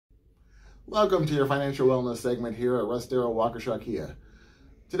Welcome to your financial wellness segment here at Russ Darrow Waukesha Kia.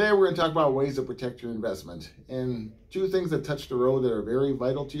 Today we're going to talk about ways to protect your investment. And two things that touch the road that are very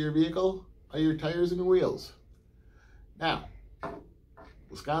vital to your vehicle are your tires and your wheels. Now,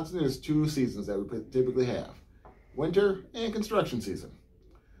 Wisconsin, there's two seasons that we typically have. Winter and construction season.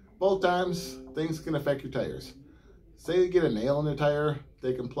 Both times, things can affect your tires. Say you get a nail in the tire,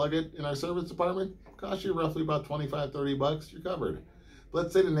 they can plug it in our service department. Cost you roughly about $25-30, you're covered.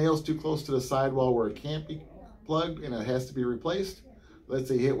 Let's say the nail's too close to the sidewall where it can't be plugged and it has to be replaced. Let's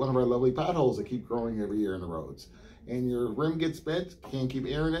say you hit one of our lovely potholes that keep growing every year in the roads. And your rim gets bent, can't keep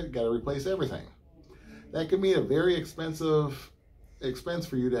airing it, got to replace everything. That can be a very expensive expense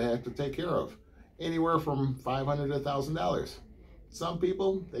for you to have to take care of. Anywhere from $500 to $1,000. Some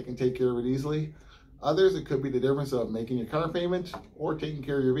people, they can take care of it easily. Others, it could be the difference of making your car payment or taking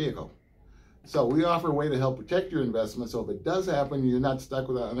care of your vehicle. So we offer a way to help protect your investment so if it does happen, you're not stuck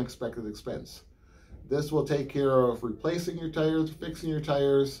with an unexpected expense. This will take care of replacing your tires, fixing your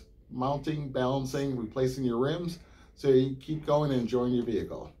tires, mounting, balancing, replacing your rims, so you keep going and enjoying your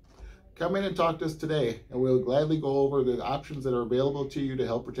vehicle. Come in and talk to us today, and we'll gladly go over the options that are available to you to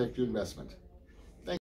help protect your investment.